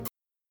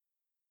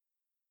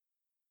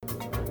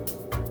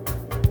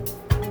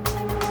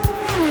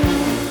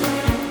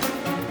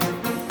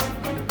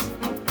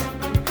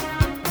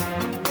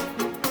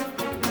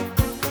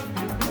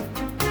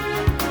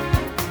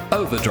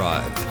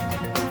Overdrive.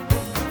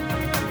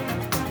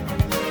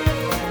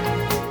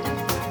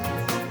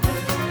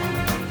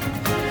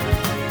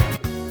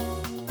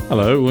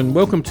 Hello and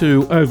welcome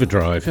to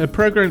Overdrive, a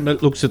program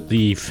that looks at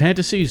the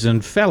fantasies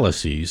and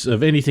fallacies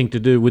of anything to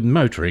do with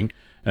motoring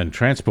and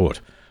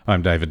transport.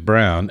 I'm David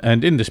Brown,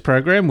 and in this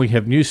program we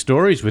have news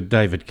stories with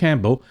David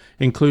Campbell,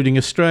 including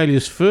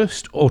Australia's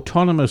first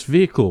autonomous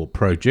vehicle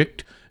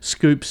project,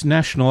 Scoop's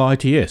National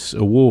ITS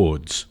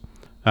Awards.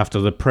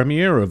 After the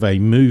premiere of a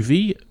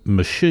movie,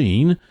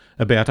 Machine,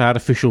 about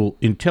artificial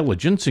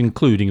intelligence,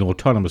 including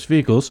autonomous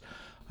vehicles,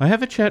 I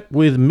have a chat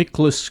with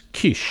Miklas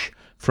Kish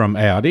from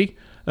Audi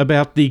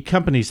about the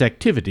company's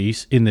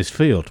activities in this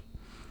field.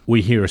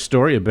 We hear a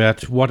story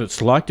about what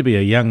it's like to be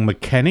a young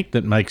mechanic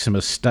that makes a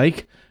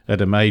mistake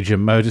at a major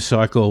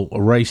motorcycle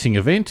racing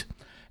event,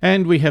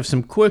 and we have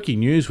some quirky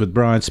news with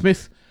Brian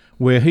Smith,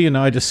 where he and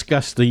I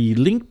discuss the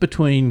link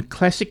between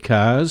classic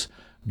cars,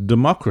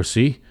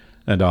 democracy,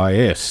 and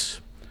IS.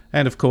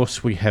 And of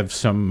course, we have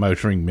some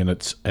motoring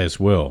minutes as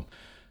well.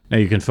 Now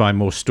you can find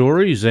more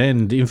stories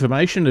and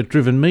information at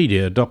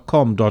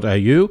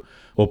drivenmedia.com.au,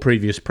 or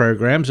previous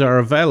programs are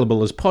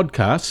available as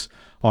podcasts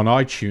on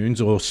iTunes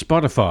or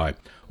Spotify,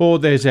 or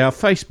there's our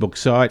Facebook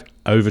site,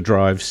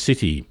 Overdrive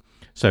City.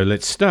 So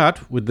let's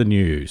start with the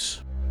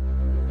news.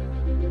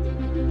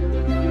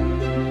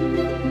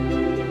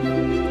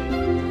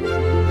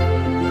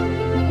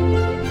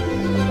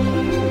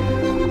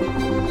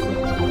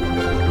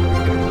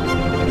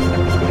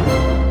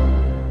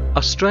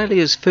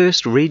 Australia's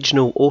first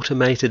regional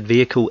automated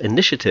vehicle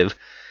initiative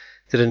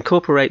that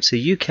incorporates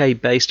a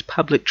UK-based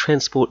public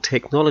transport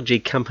technology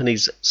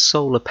company's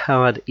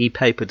solar-powered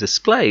e-paper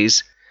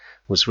displays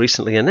was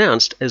recently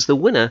announced as the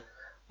winner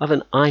of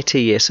an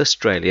ITS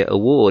Australia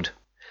award.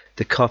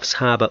 The Coffs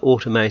Harbour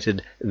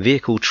Automated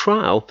Vehicle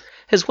Trial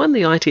has won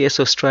the ITS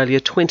Australia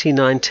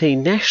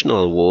 2019 National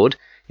Award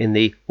in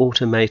the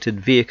Automated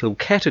Vehicle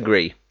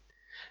category.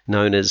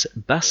 Known as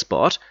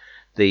BusBot,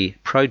 the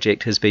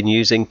project has been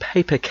using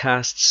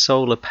paper-cast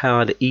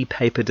solar-powered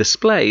e-paper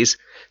displays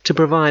to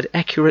provide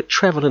accurate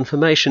travel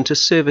information to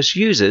service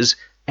users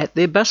at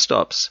their bus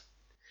stops.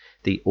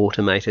 The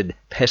Automated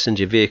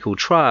Passenger Vehicle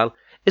Trial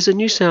is a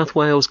New South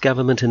Wales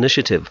government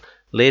initiative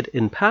led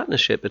in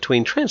partnership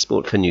between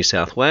Transport for New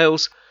South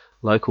Wales,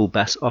 local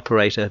bus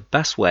operator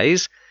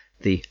Busways,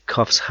 the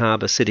Coffs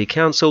Harbour City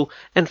Council,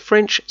 and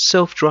French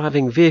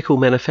self-driving vehicle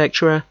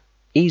manufacturer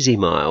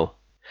EasyMile.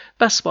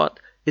 BusBot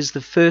is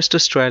the first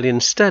Australian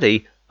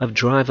study of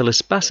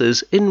driverless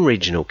buses in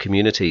regional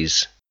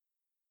communities.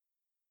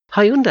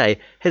 Hyundai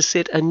has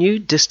set a new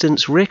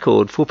distance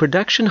record for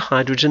production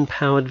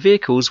hydrogen-powered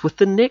vehicles with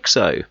the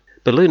Nexo.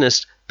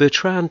 Balloonist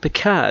Bertrand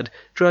Piccard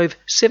drove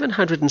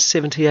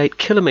 778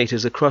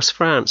 kilometres across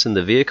France in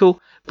the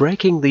vehicle,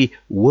 breaking the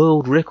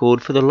world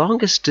record for the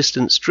longest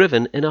distance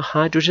driven in a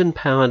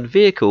hydrogen-powered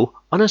vehicle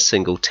on a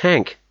single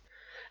tank.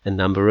 A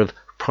number of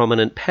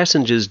prominent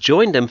passengers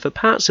joined him for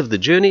parts of the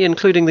journey,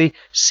 including the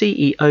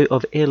CEO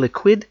of Air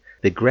Liquide,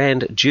 the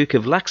Grand Duke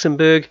of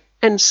Luxembourg,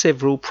 and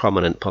several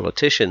prominent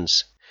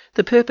politicians.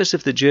 The purpose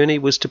of the journey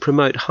was to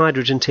promote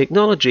hydrogen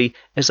technology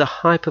as a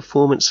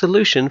high-performance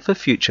solution for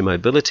future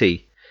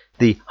mobility.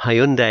 The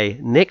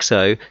Hyundai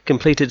Nexo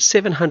completed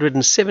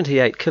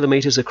 778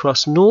 kilometres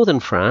across northern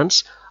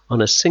France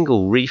on a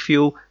single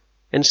refuel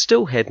and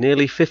still had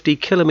nearly 50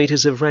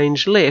 kilometres of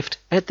range left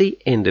at the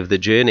end of the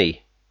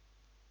journey.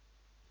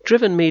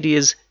 Driven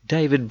Media's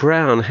David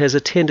Brown has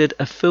attended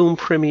a film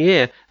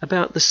premiere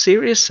about the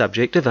serious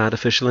subject of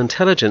artificial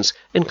intelligence,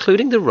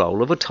 including the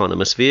role of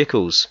autonomous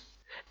vehicles.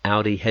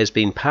 Audi has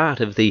been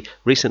part of the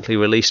recently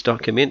released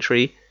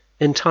documentary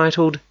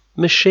entitled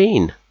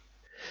Machine.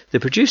 The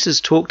producers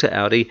talk to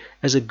Audi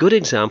as a good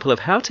example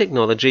of how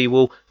technology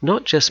will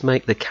not just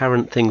make the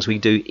current things we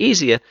do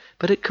easier,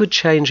 but it could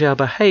change our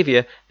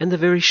behaviour and the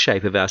very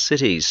shape of our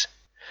cities.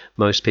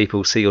 Most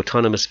people see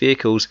autonomous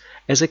vehicles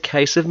as a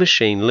case of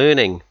machine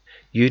learning.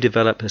 You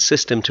develop a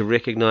system to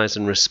recognise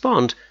and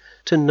respond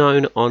to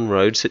known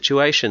on-road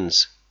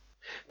situations.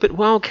 But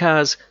while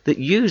cars that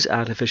use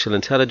artificial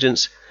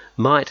intelligence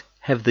might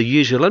have the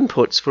usual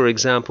inputs, for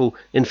example,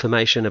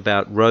 information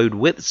about road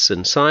widths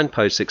and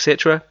signposts,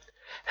 etc.,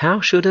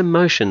 how should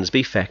emotions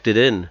be factored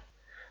in?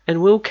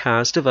 And will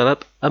cars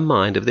develop a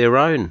mind of their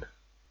own?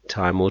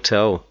 Time will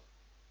tell.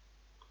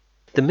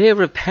 The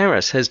Mayor of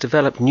Paris has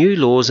developed new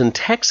laws and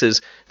taxes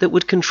that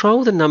would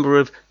control the number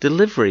of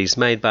deliveries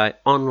made by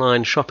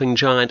online shopping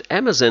giant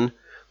Amazon,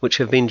 which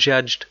have been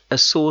judged a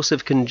source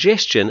of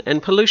congestion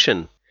and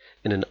pollution.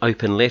 In an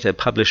open letter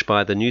published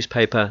by the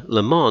newspaper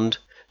Le Monde,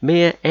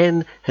 Mayor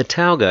Anne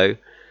Hidalgo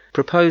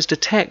proposed a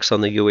tax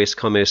on the US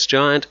commerce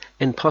giant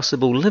and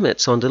possible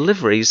limits on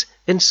deliveries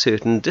in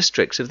certain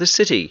districts of the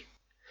city.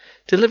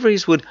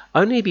 Deliveries would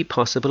only be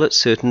possible at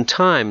certain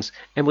times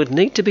and would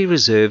need to be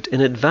reserved in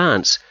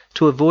advance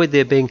to avoid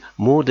there being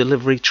more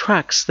delivery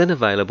trucks than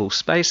available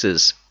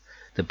spaces.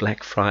 The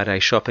Black Friday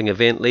shopping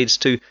event leads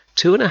to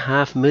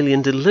 2.5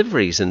 million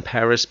deliveries in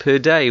Paris per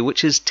day,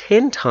 which is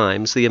 10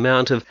 times the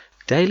amount of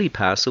daily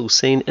parcels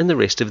seen in the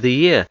rest of the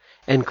year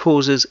and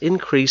causes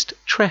increased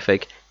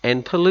traffic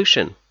and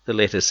pollution, the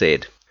letter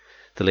said.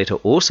 The letter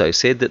also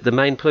said that the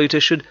main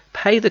polluter should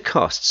pay the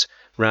costs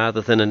rather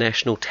than a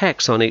national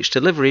tax on each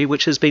delivery,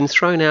 which has been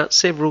thrown out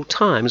several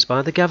times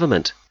by the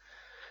government.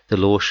 The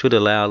law should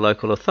allow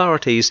local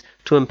authorities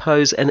to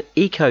impose an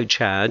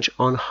eco-charge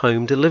on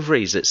home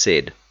deliveries, it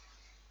said.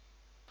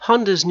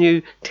 Honda's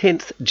new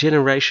 10th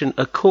generation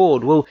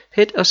Accord will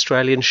hit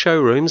Australian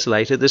showrooms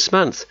later this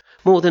month,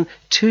 more than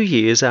 2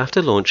 years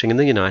after launching in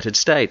the United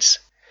States.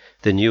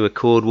 The new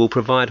Accord will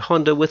provide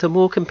Honda with a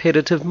more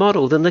competitive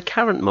model than the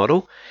current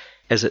model,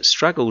 as it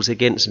struggles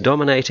against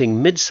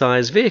dominating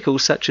mid-size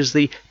vehicles such as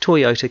the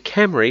Toyota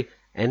Camry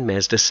and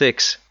Mazda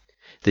 6.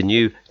 The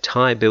new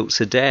Thai-built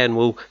sedan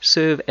will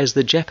serve as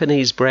the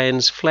Japanese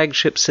brand's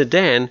flagship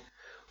sedan,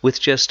 with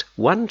just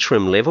one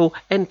trim level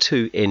and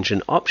 2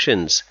 engine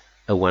options,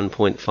 a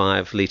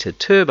 1.5-litre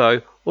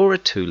turbo or a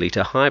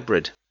 2-litre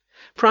hybrid.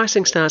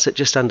 Pricing starts at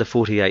just under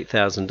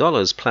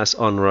 $48,000 plus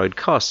on-road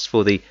costs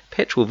for the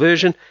petrol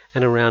version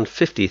and around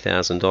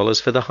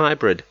 $50,000 for the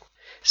hybrid.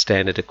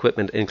 Standard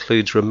equipment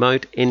includes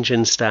remote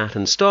engine start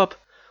and stop,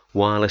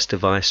 wireless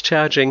device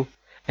charging,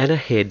 and a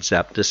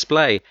heads-up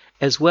display,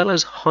 as well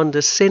as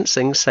Honda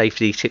sensing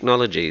safety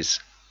technologies.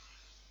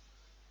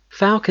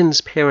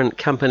 Falcon's parent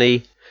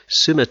company,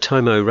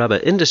 Sumitomo Rubber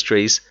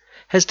Industries,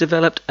 has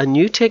developed a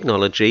new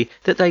technology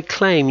that they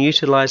claim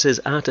utilizes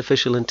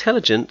artificial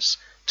intelligence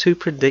to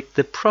predict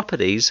the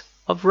properties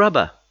of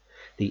rubber.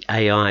 The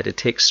AI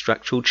detects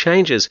structural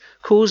changes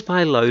caused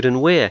by load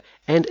and wear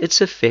and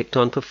its effect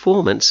on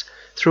performance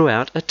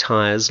throughout a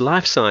tyre's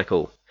life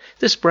cycle.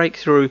 This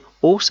breakthrough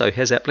also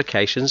has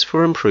applications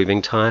for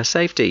improving tyre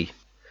safety.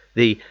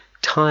 The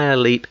Tyre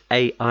Leap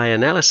AI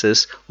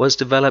analysis was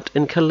developed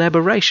in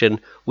collaboration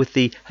with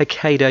the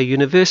Hokkaido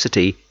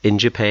University in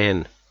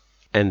Japan.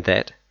 And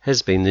that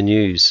has been the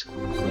news.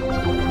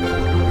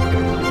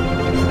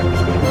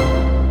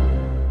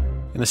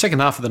 In the second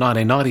half of the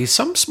 1990s,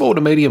 some small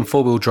to medium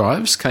four-wheel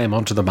drives came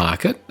onto the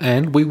market,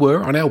 and we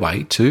were on our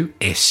way to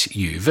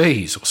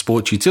SUVs, or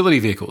sports utility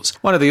vehicles.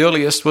 One of the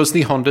earliest was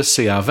the Honda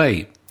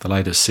CR-V. The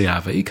latest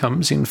CR-V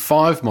comes in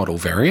 5 model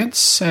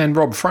variants, and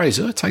Rob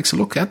Fraser takes a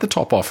look at the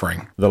top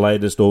offering. The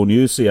latest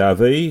all-new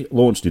CR-V,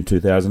 launched in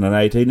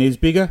 2018, is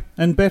bigger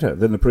and better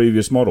than the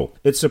previous model.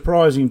 It's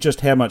surprising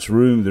just how much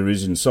room there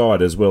is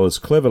inside, as well as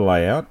clever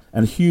layout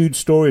and huge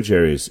storage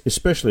areas,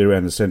 especially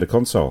around the centre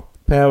console.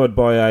 Powered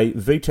by a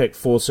VTEC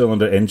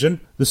 4-cylinder engine,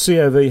 the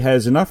CR-V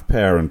has enough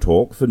power and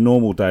torque for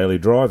normal daily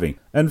driving,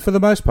 and for the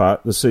most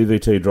part the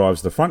CVT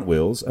drives the front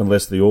wheels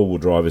unless the all-wheel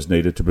drive is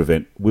needed to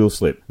prevent wheel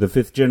slip. The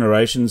 5th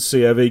generation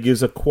CR-V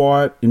gives a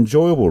quiet,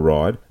 enjoyable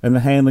ride, and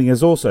the handling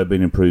has also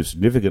been improved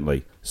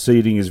significantly.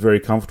 Seating is very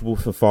comfortable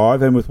for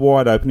 5, and with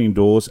wide opening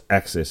doors,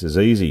 access is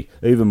easy.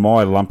 Even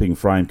my lumping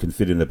frame can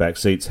fit in the back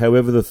seats,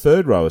 however the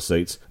third row of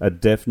seats are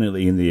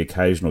definitely in the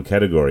occasional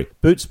category.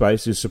 Boot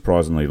space is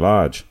surprisingly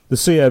large. The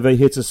CR-V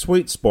hits a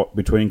sweet spot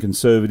between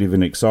conservative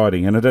and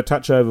exciting, and at a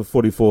touch over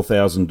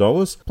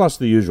 $44,000, plus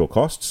the usual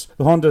costs,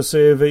 the Honda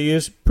CR-V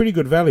is pretty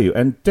good value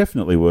and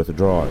definitely worth a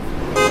drive.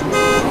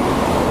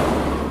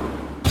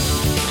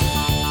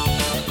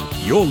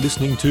 You're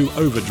listening to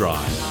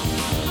Overdrive.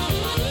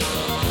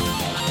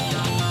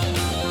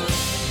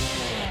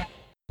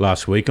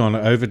 Last week on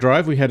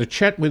Overdrive, we had a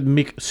chat with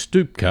Mick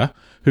Stupka,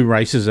 who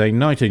races a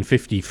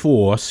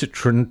 1954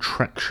 Citroen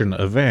Traction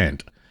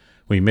Avant.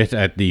 We met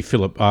at the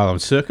Phillip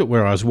Island Circuit,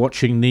 where I was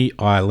watching the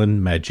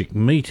Island Magic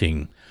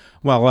meeting.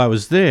 While I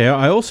was there,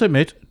 I also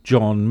met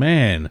John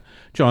Mann.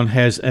 John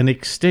has an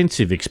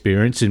extensive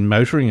experience in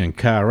motoring and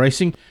car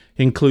racing,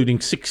 including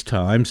 6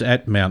 times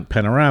at Mount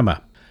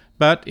Panorama.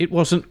 But it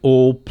wasn't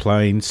all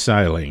plain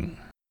sailing.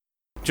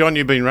 John,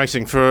 you've been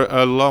racing for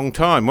a long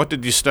time. What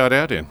did you start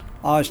out in?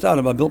 I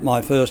built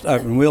my first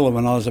open wheeler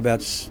when I was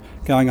about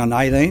going on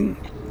 18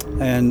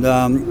 and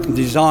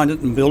designed it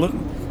and built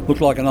it.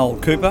 Looked like an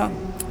old Cooper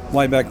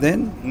way back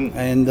then.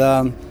 And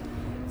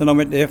then I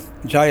went to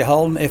J.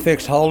 Holden,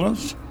 FX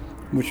Holdens,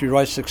 which we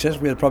raced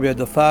successfully. We probably had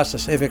the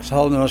fastest FX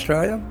Holden in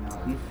Australia.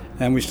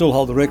 And we still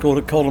hold the record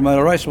at Calder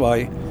Motor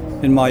Raceway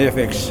in my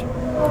FX.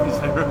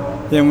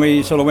 Then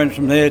we sort of went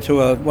from there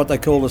to what they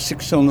call the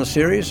 6-cylinder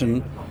series,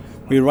 and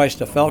we raced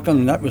a Falcon,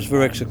 and that was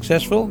very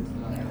successful.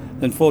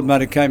 Then Ford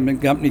Motor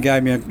Company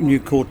gave me a new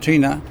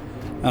Cortina,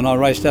 and I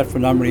raced that for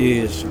a number of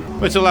years.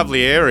 Well, it's a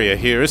lovely area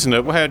here, isn't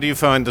it? How do you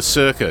find the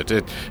circuit?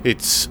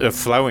 It's a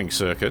flowing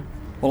circuit.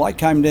 Well, I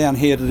came down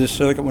here to this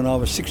circuit when I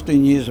was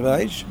 16 years of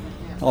age.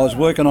 I was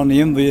working on the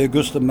MV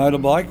Augusta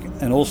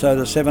motorbike and also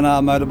the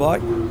 7R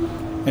motorbike,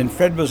 and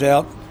Fred was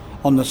out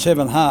on the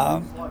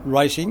 7R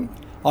racing.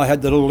 I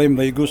had the little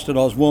MV Augusta and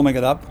I was warming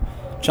it up,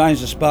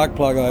 changed the spark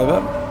plug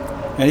over,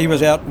 and he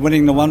was out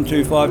winning the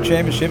 125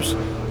 championships,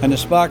 and the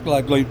spark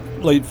plug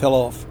lead fell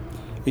off.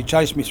 He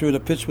chased me through the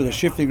pits with a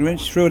shifting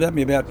wrench, threw it at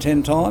me about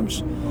 10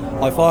 times.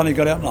 I finally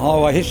got out on the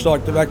highway,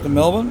 hitchhiked back to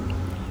Melbourne,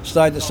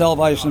 stayed at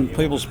Salvation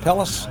People's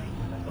Palace,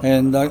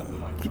 and I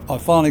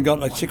finally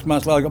got, 6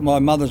 months later, I got my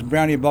mother's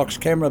brownie box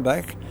camera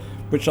back,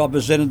 which I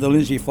presented to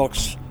Lindsay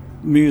Fox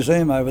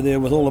museum over there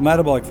with all the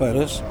motorbike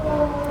photos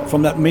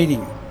from that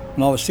meeting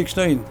when I was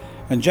 16.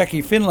 And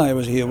Jackie Finlay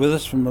was here with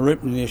us from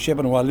Maripna near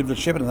Shepparton, where I lived at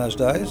Shepparton in those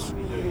days.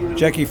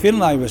 Jackie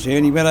Finlay was here,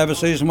 and he went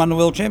overseas and won the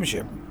World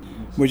Championship.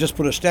 We just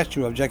put a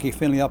statue of Jackie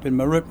Finlay up in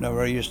Maripna,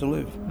 where he used to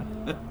live.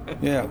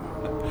 Yeah.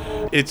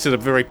 It's a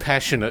very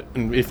passionate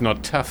and, if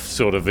not tough,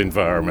 sort of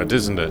environment,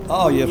 isn't it?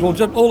 Oh, yes. Well,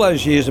 just all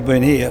those years I've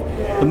been here,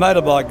 the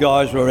motorbike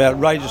guys were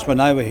outrageous when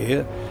they were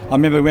here. I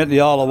remember we went to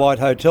the Isle of Wight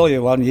Hotel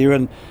here one year,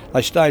 and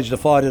they staged a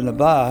fight in the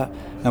bar,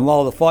 and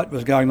while the fight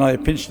was going on,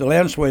 they pinched the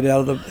lounge suite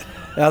out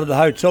of the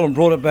hotel and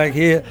brought it back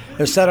here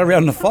and sat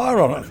around the fire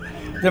on it.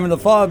 Then when the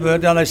fire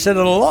burned down, they set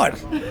it alight.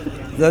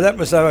 So that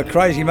was, they were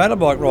crazy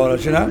motorbike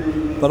riders, you know.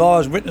 But I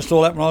was witness to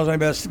all that when I was only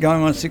about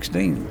going on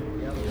 16.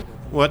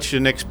 What's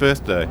your next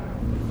birthday?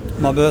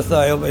 My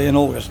birthday will be in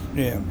August,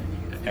 yeah.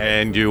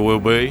 And you will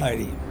be?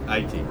 80.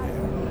 80.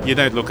 You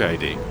don't look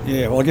 80.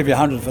 Yeah, well, I'll give you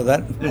 100 for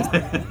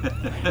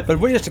that. But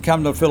we used to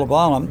come to Phillip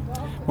Island.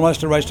 When I used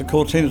to race to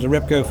Cortinas, the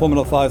Repco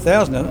Formula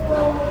 5000 in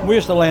it, we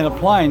used to land a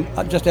plane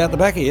just out the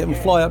back here and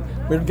fly up.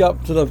 We'd go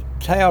up to the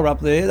tower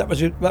up there. That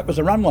was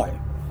a runway.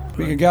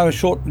 We could go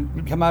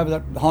come over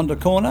that Honda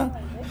corner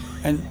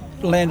and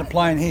land a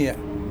plane here.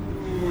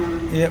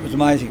 Yeah, it was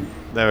amazing.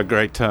 They were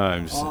great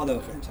times. Oh, they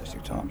were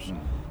fantastic times.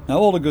 Now,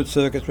 all the good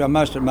circuits, we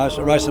raced at most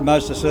of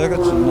the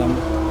circuits, and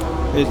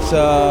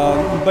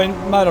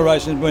motor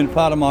racing has been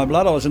part of my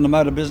blood. I was in the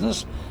motor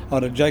business. I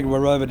had a Jaguar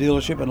Rover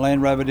dealership and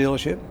Land Rover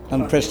dealership,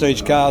 and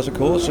prestige cars, of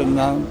course, and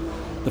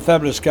the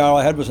fabulous car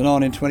I had was a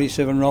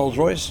 1927 Rolls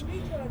Royce.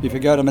 If you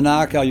go to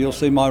Monaco, you'll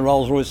see my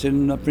Rolls Royce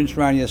in Prince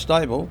Rainier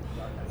stable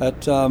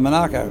at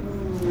Monaco.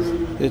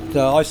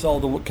 I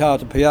sold the car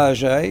to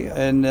Piaget,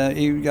 and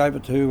he gave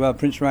it to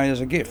Prince Rainier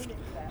as a gift.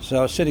 So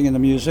I was sitting in the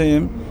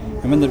museum,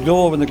 and when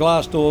the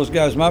glass doors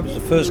goes up, it's the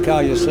first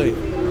car you see.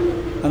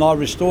 And I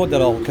restored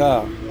that old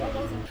car.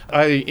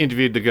 I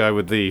interviewed the guy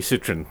with the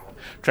Citroen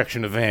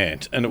traction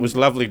Avant, and it was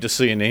lovely to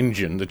see an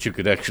engine that you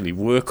could actually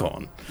work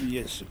on.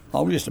 Yes.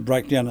 I used to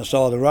break down the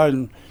side of the road,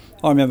 and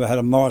I remember I had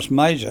a Morris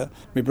Major.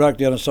 We broke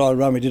down the side of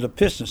the road and we did a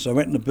piston. So I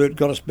went in the boot,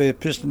 got a spare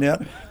piston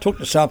out, took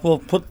the sump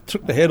off,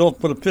 took the head off,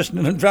 put a piston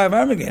in and drove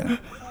home again.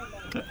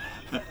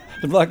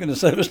 The bloke in the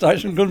service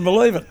station couldn't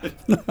believe it.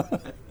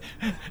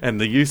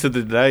 And the youth of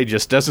the day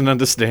just doesn't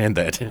understand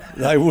that.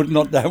 They would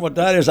not know what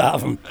that is,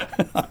 half of them.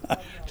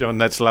 John,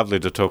 that's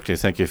lovely to talk to you.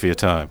 Thank you for your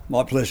time.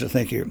 My pleasure,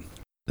 thank you.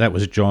 That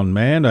was John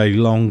Mann, a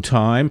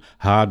long-time,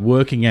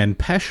 hard-working and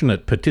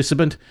passionate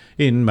participant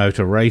in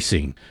motor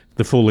racing.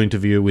 The full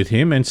interview with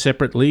him and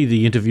separately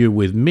the interview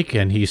with Mick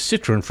and his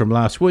Citroen from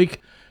last week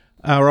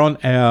are on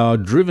our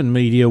Driven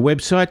Media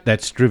website.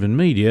 That's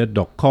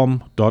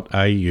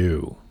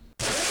drivenmedia.com.au.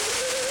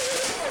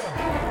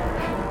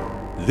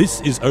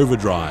 This is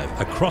Overdrive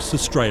across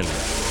Australia.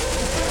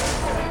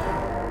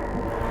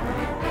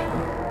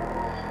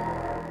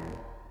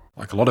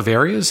 Like a lot of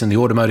areas in the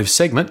automotive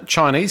segment,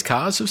 Chinese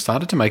cars have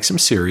started to make some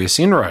serious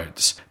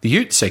inroads. The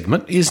ute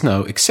segment is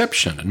no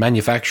exception, and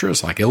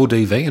manufacturers like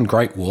LDV and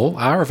Great Wall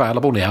are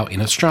available now in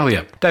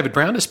Australia. David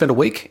Brown has spent a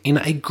week in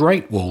a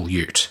Great Wall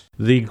ute.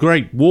 The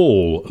Great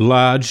Wall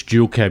large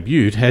dual-cab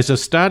ute has a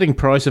starting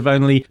price of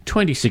only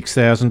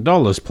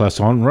 $26,000 plus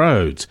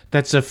on-roads.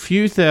 That's a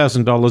few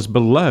 $1,000s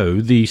below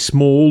the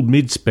small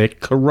mid-spec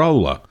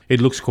Corolla.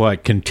 It looks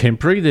quite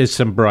contemporary, there's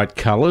some bright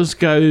colours,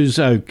 goes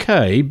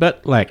okay,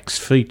 but lacks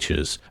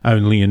features.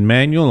 Only in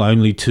manual,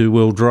 only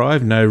two-wheel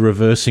drive, no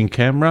reversing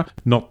camera,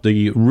 not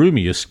the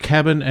roomiest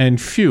cabin,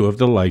 and few of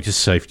the latest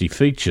safety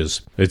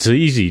features. It's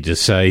easy to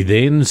say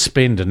then,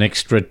 spend an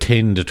extra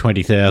 $10,000 to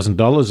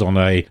 $20,000 on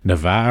a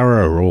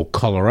Navara or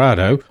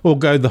Colorado, or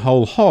go the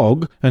whole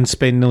hog and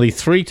spend nearly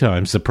 3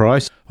 times the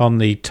price on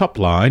the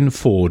top-line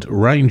Ford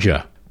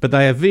Ranger. But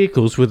they are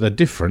vehicles with a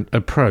different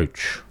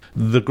approach.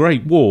 The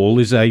Great Wall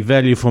is a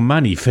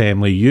value-for-money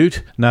family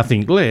ute,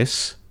 nothing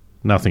less,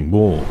 nothing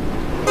more.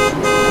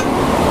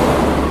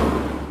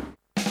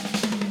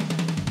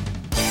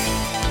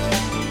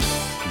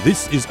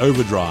 This is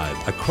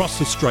Overdrive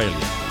across Australia.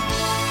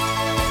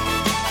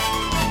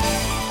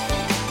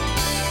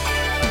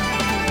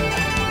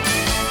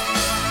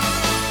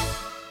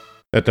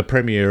 At the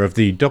premiere of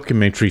the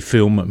documentary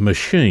film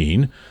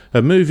Machine,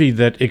 a movie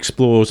that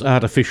explores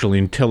artificial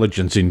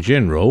intelligence in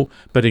general,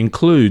 but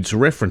includes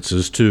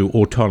references to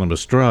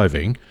autonomous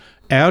driving,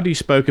 Audi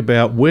spoke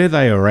about where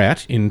they are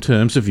at in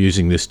terms of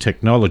using this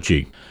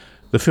technology.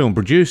 The film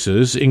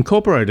producers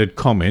incorporated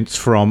comments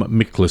from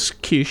Miklas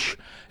Kish,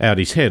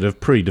 Audi's head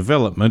of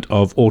pre-development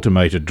of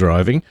automated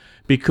driving,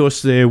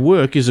 because their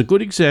work is a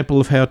good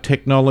example of how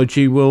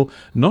technology will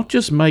not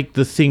just make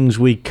the things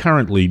we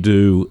currently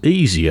do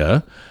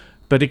easier,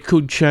 but it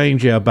could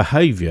change our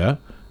behaviour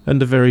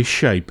and the very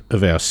shape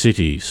of our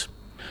cities.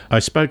 I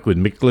spoke with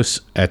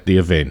Miklas at the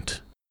event.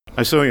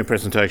 I saw your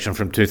presentation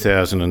from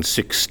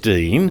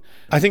 2016.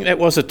 I think that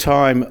was a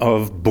time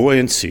of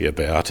buoyancy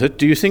about it.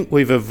 Do you think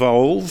we've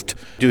evolved?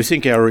 Do you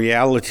think our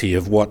reality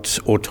of what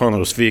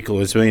autonomous vehicle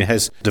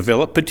has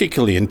developed,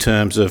 particularly in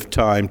terms of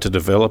time to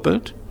develop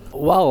it?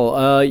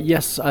 Well,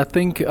 yes, I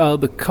think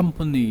the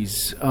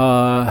companies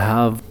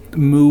have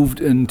moved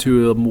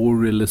into a more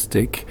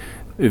realistic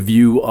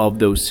view of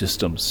those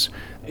systems.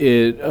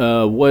 It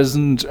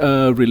wasn't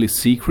really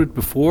secret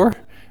before,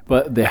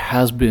 but there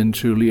has been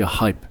truly a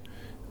hype.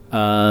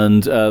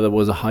 And there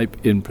was a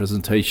hype in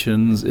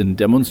presentations, in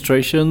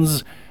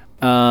demonstrations.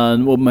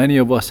 And what many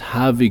of us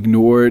have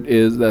ignored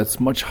is that it's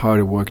much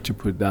harder work to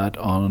put that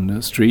on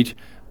the street,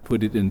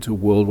 put it into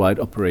worldwide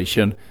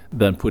operation,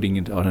 than putting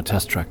it on a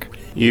test track.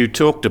 You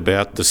talked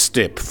about the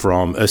step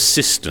from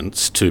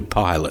assistance to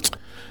pilot.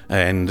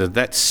 And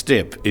that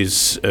step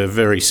is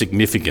very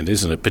significant,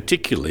 isn't it?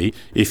 Particularly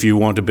if you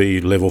want to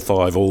be level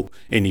 5 or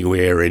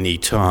anywhere,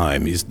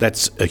 anytime.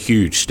 That's a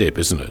huge step,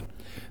 isn't it?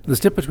 The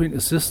step between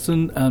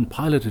assistant and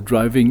piloted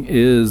driving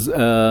is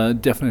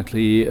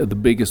definitely the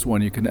biggest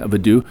one you can ever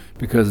do,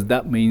 because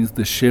that means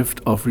the shift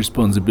of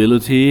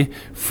responsibility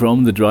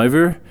from the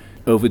driver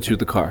over to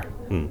the car.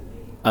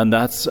 And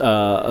that's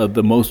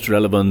the most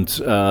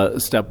relevant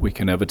step we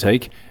can ever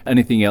take.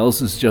 Anything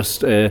else is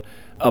just a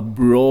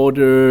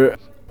broader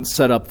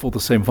set up for the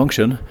same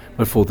function,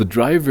 but for the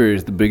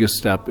drivers, the biggest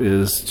step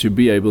is to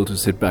be able to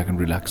sit back and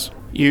relax.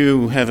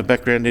 You have a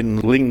background in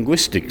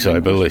linguistics, I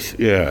believe.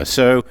 Yeah.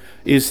 So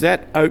is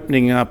that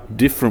opening up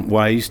different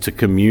ways to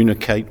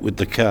communicate with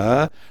the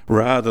car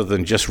rather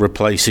than just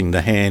replacing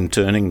the hand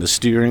turning the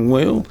steering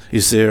wheel?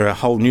 Is there a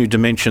whole new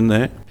dimension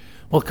there?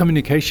 Well,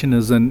 communication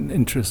is an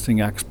interesting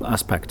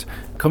aspect.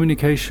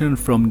 Communication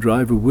from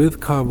driver with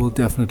car will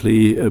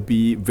definitely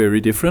be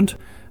very different.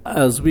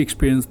 As we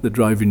experience, the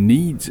driver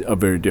needs are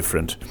very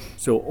different.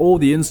 So all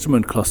the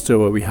instrument cluster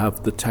where we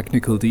have the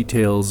technical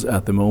details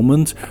at the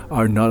moment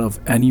are not of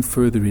any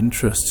further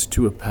interest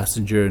to a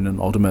passenger in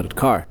an automated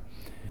car.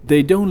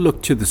 They don't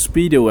look to the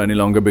speedo any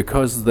longer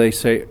because they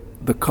say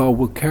the car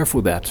will care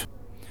for that.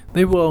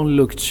 They will only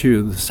look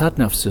to the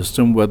sat-nav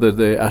system, whether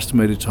the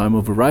estimated time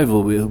of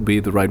arrival will be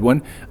the right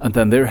one, and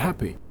then they're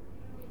happy.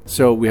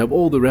 So we have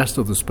all the rest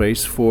of the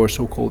space for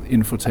so-called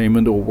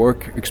infotainment or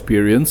work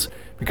experience,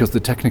 because the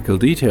technical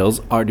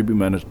details are to be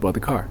managed by the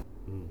car.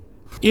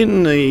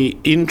 In the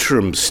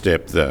interim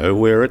step, though,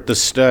 we're at the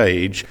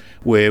stage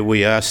where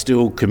we are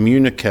still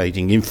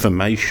communicating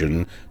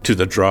information to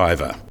the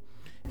driver.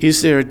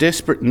 Is there a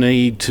desperate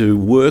need to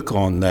work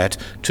on that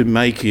to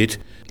make it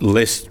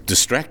less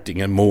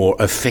distracting and more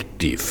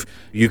effective?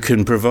 You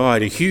can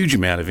provide a huge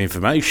amount of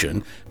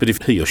information, but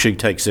if he or she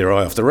takes their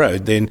eye off the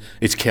road, then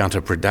it's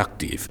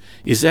counterproductive.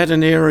 Is that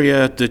an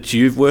area that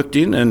you've worked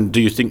in, and do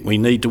you think we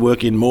need to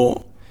work in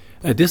more?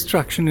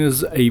 Distraction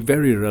is a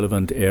very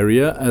relevant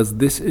area, as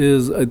this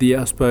is the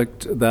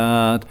aspect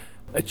that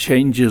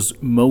changes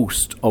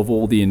most of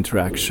all the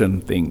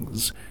interaction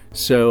things.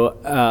 So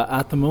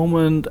at the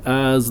moment,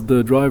 as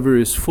the driver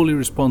is fully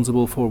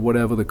responsible for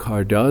whatever the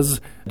car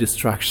does,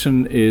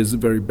 distraction is a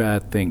very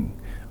bad thing.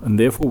 And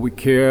therefore we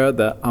care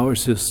that our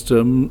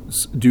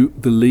systems do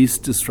the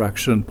least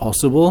distraction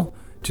possible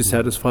to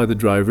satisfy the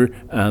driver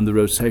and the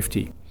road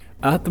safety.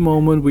 At the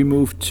moment we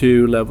move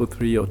to level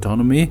 3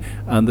 autonomy,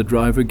 and the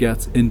driver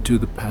gets into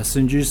the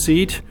passenger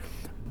seat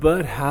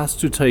but has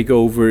to take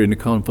over in a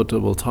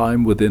comfortable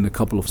time within a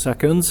couple of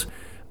seconds.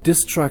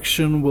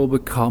 Distraction will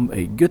become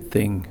a good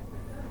thing,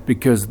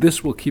 because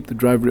this will keep the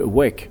driver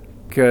awake.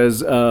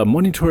 Because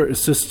monitor a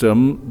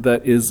system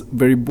that is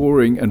very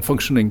boring and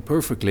functioning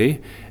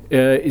perfectly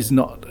is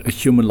not a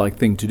human-like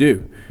thing to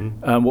do.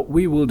 And what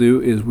we will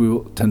do is we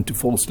will tend to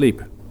fall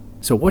asleep.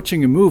 So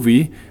watching a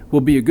movie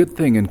will be a good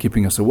thing in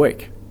keeping us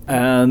awake.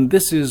 And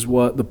this is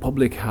what the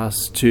public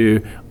has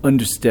to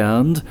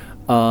understand,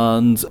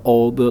 and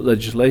all the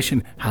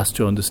legislation has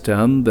to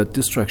understand, that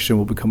distraction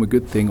will become a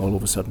good thing all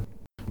of a sudden.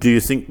 Do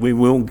you think we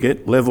will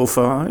get level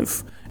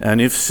 5?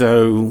 And if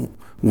so,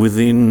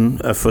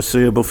 within a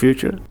foreseeable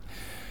future?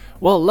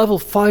 Well, level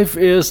 5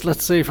 is,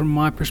 let's say, from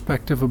my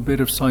perspective, a bit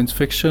of science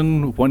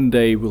fiction. One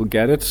day we'll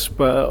get it,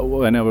 but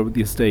whenever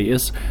this day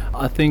is.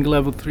 I think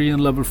level 3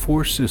 and level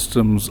 4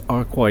 systems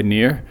are quite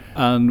near,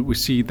 and we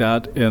see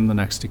that in the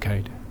next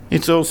decade.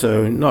 It's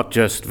also not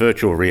just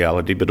virtual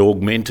reality, but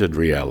augmented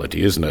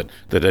reality, isn't it?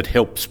 That it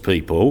helps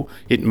people.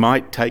 It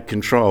might take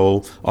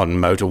control on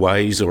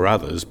motorways or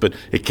others, but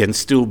it can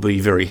still be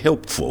very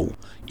helpful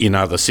in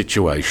other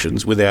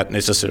situations without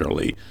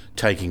necessarily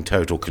taking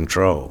total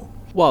control.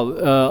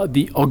 Well,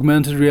 the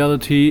augmented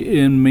reality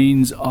in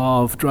means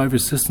of driver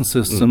assistance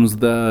systems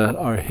that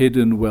are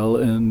hidden well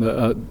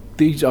in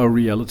these are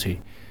reality.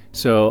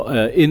 So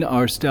in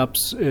our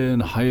steps in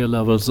higher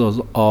levels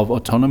of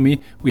autonomy,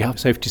 we have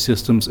safety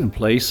systems in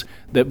place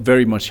that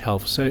very much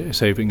help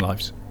saving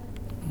lives.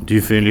 Do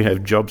you feel you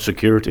have job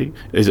security?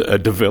 Is it a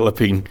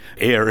developing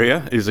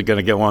area? Is it going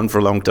to go on for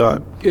a long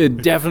time?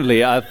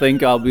 Definitely. I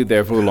think I'll be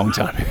there for a long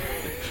time.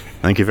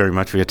 Thank you very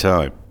much for your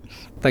time.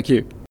 Thank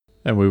you.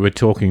 And we were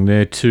talking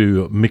there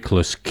to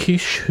Miklas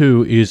Kish,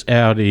 who is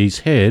Audi's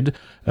head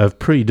of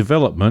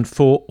pre-development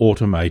for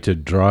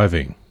automated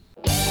driving.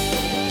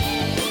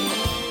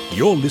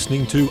 You're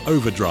listening to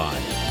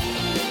Overdrive.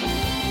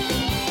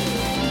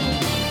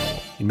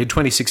 In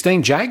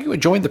mid-2016, Jaguar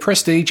joined the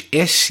prestige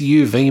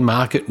SUV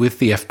market with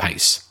the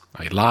F-Pace.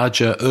 a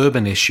larger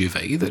urban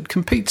SUV that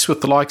competes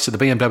with the likes of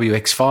the BMW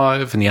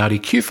X5 and the Audi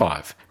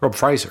Q5. Rob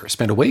Fraser has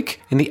spent a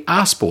week in the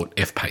R-Sport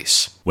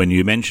F-Pace. When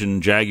you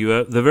mention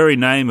Jaguar, the very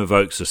name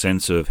evokes a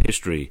sense of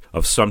history,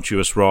 of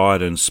sumptuous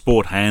ride and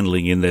sport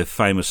handling in their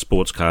famous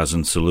sports cars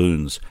and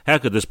saloons. How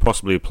could this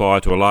possibly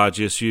apply to a large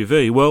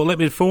SUV? Well, let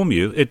me inform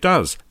you, it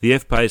does. The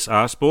F-Pace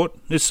R-Sport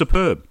is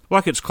superb.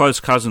 Like its close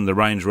cousin, the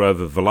Range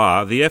Rover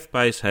Velar, the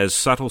F-Pace has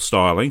subtle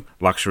styling,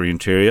 luxury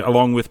interior,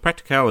 along with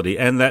practicality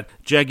and that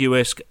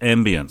Jaguar-esque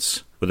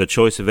ambience. With a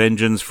choice of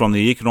engines from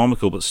the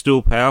economical but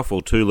still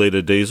powerful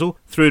 2-litre diesel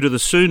through to the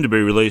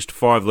soon-to-be-released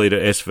 5-litre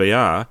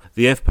SVR,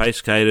 the F-Pace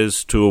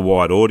caters to a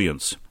wide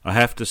audience. I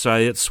have to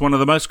say it's one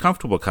of the most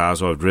comfortable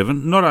cars I've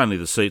driven, not only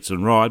the seats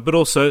and ride, but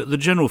also the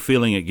general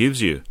feeling it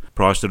gives you.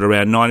 Priced at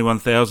around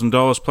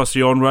 $91,000 plus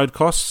the on-road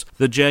costs,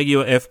 the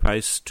Jaguar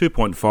F-Pace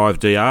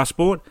 2.5D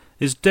R-Sport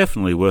is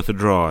definitely worth a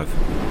drive.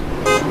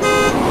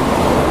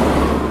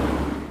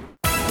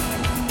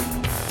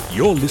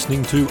 You're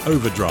listening to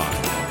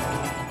Overdrive.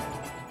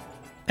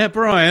 Now,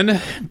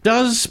 Brian,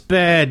 does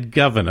bad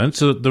governance,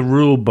 the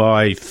rule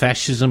by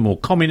fascism or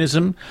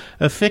communism,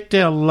 affect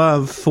our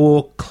love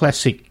for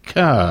classic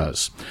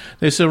cars?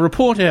 There's a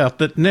report out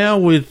that now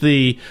with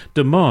the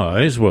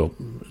demise,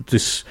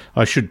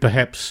 I should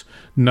perhaps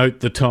note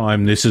the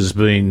time this has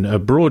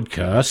been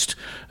broadcast,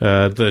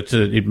 that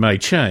it may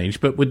change,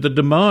 but with the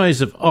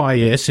demise of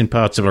IS in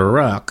parts of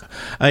Iraq,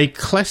 a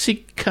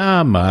classic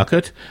car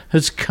market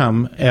has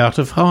come out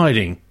of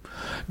hiding.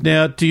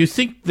 Now, do you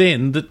think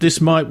then that this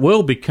might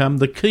well become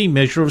the key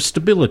measure of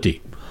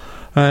stability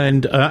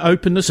and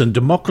openness and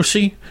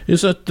democracy?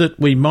 Is it that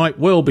we might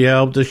well be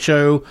able to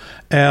show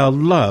our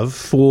love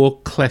for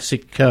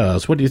classic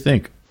cars? What do you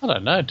think? I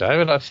don't know,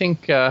 David. I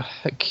think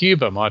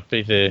Cuba might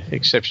be the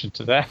exception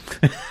to that.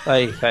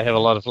 They have a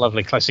lot of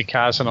lovely classic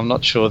cars, and I'm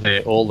not sure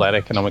they're all that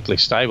economically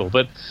stable.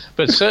 But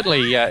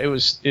certainly, it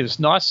was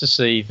nice to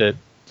see that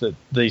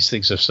these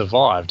things have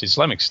survived.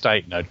 Islamic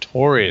State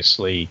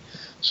notoriously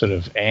sort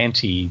of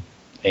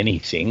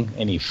anti-anything,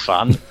 any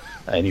fun,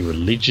 any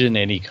religion,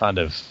 any kind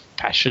of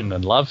passion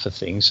and love for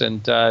things,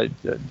 and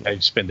they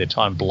spend their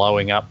time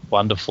blowing up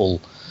wonderful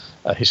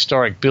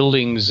historic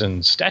buildings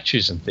and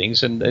statues and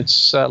things, and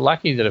it's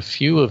lucky that a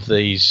few of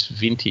these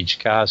vintage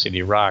cars in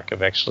Iraq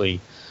have actually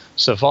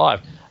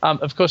survived.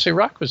 Of course,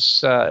 Iraq,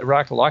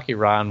 like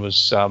Iran,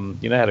 was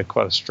had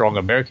quite a strong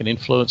American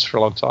influence for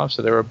a long time,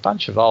 so there were a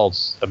bunch of old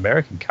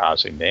American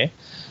cars in there.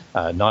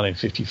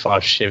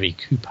 1955 Chevy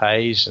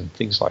coupes and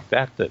things like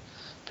that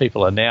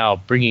people are now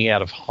bringing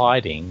out of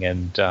hiding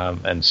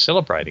and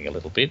celebrating a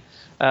little bit.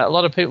 A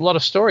lot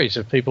of stories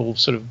of people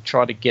sort of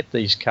trying to get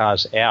these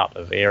cars out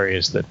of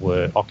areas that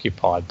were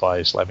occupied by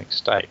Islamic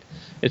State.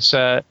 It's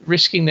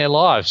risking their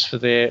lives for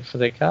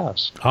their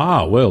cars.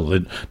 Ah, well,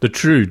 the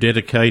true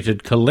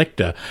dedicated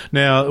collector.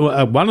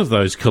 Now, one of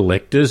those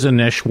collectors,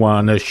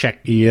 Nashwan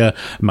Shakir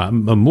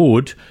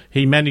Mahmoud,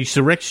 he managed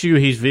to rescue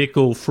his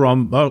vehicle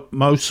from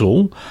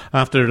Mosul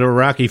after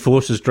Iraqi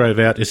forces drove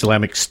out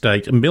Islamic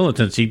State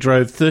militants. He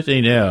drove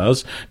 13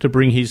 hours to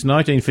bring his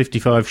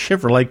 1955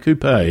 Chevrolet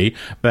Coupe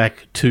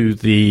back to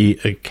the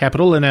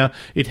capital, and now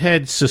it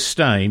had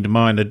sustained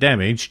minor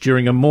damage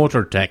during a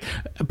mortar attack.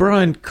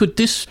 Brian, could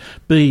this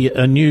be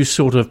a new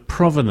sort of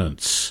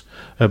provenance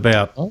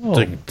about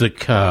the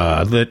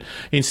car, that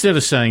instead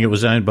of saying it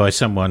was owned by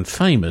someone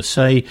famous,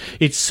 say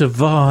it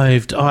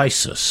survived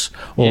ISIS,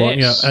 or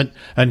yes.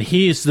 And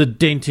here's the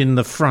dent in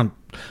the front,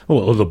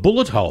 or the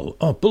bullet hole.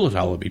 Bullet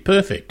hole would be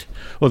perfect.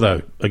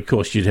 Although, of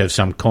course, you'd have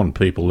some con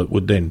people that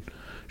would then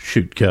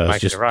shoot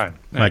cars,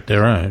 make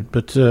their own.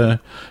 But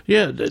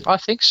I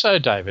think so,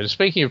 David.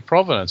 Speaking of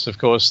provenance, of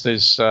course,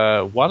 there's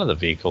one of the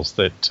vehicles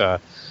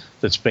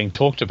that's being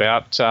talked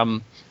about.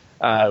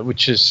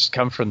 Which has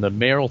come from the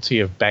Mayoralty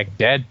of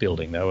Baghdad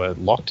building. They were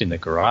locked in the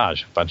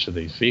garage, a bunch of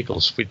these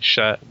vehicles, which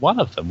one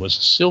of them was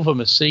a silver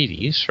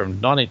Mercedes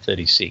from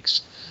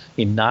 1936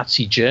 in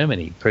Nazi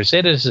Germany,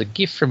 presented as a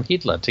gift from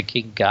Hitler to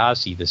King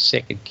Ghazi, the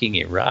second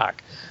king of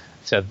Iraq.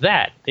 So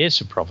there's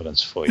some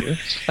provenance for you.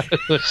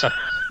 I'm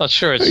not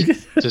sure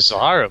it's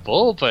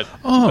desirable, but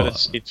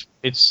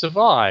it's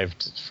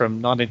survived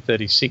from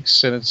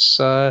 1936, and it's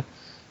I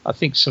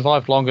think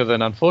survived longer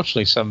than,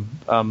 unfortunately, some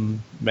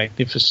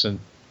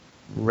magnificent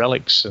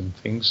relics and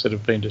things that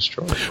have been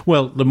destroyed.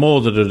 Well, the more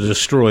that are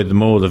destroyed, the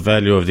more the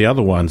value of the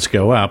other ones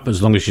go up,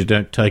 as long as you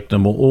don't take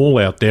them all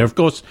out there. Of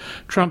course,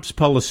 Trump's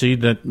policy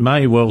that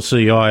may well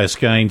see IS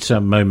gain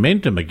some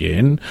momentum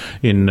again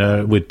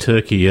with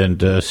Turkey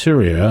and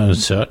Syria and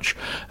such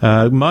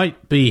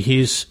might be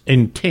his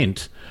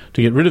intent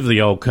to get rid of the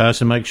old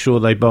cars and make sure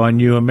they buy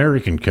new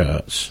American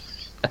cars.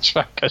 That's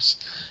right, because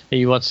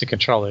he wants to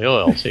control the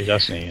oil too,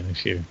 doesn't he? And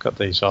if you've got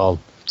these old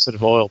sort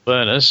of oil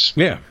burners.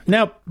 Yeah.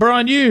 Now,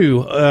 Brian,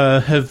 you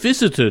have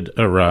visited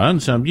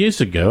Iran some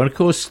years ago, and of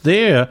course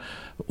there,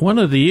 one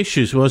of the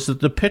issues was that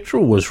the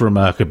petrol was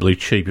remarkably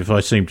cheap, if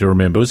I seem to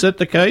remember. Was that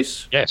the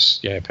case? Yes.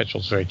 Yeah,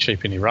 petrol's very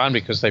cheap in Iran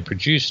because they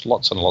produced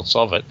lots and lots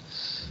of it.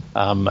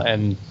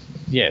 And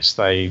yes,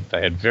 they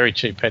had very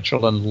cheap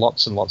petrol and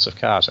lots of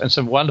cars and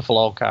some wonderful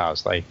old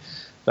cars.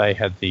 they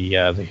had the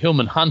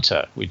Hillman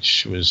Hunter,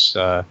 which was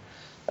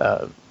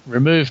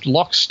removed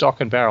lock,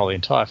 stock, and barrel. The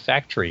entire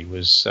factory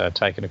was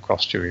taken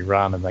across to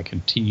Iran, and they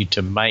continued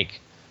to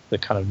make the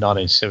kind of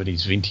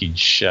 1970s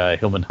vintage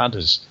Hillman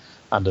Hunters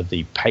under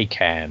the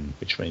Paykan,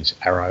 which means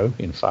arrow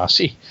in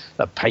Farsi,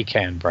 the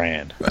Paykan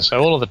brand. So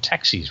all of the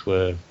taxis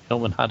were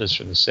Hillman Hunters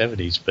from the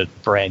 70s, but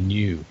brand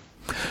new.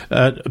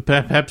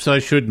 Perhaps I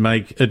should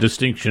make a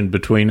distinction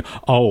between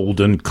old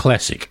and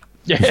classic.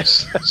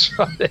 Yes, that's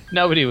right.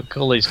 Nobody would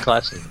call these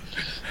classic.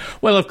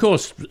 Well, of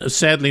course,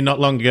 sadly, not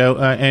long ago,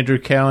 Andrew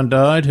Cowan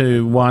died,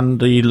 who won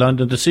the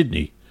London to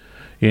Sydney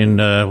in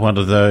one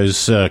of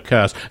those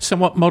cars,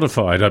 somewhat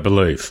modified, I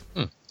believe.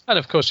 And,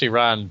 of course,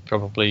 Iran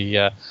probably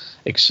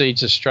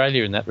exceeds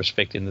Australia in that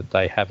respect, in that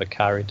they have a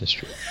car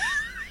industry.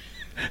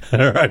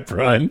 All right,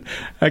 Brian.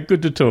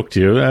 Good to talk to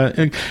you.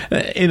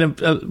 In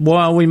a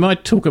while, we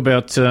might talk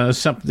about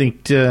something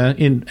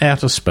in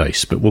outer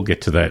space, but we'll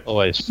get to that.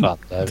 Always fun,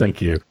 David.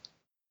 Thank you.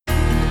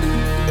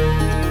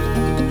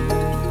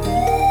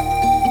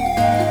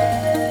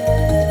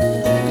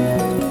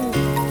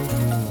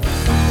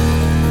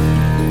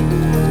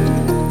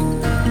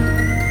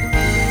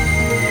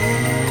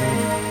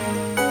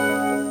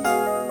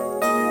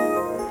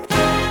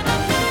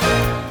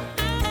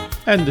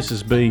 And this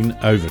has been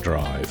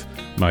Overdrive.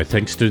 My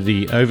thanks to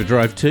the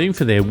Overdrive team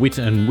for their wit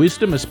and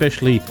wisdom,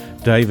 especially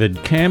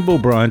David Campbell,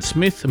 Brian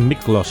Smith,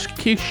 Miklos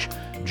Kish,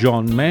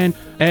 John Mann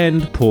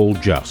and Paul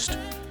Just.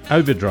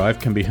 Overdrive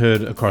can be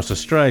heard across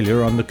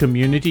Australia on the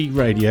Community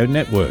Radio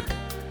Network.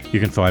 You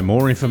can find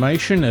more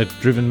information at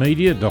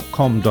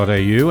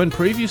drivenmedia.com.au, and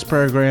previous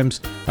programs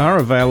are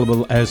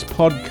available as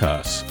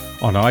podcasts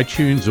on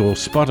iTunes or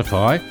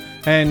Spotify,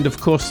 and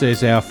of course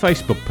there's our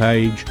Facebook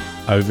page,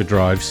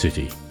 Overdrive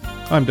City.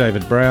 I'm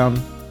David Brown.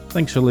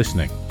 Thanks for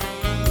listening.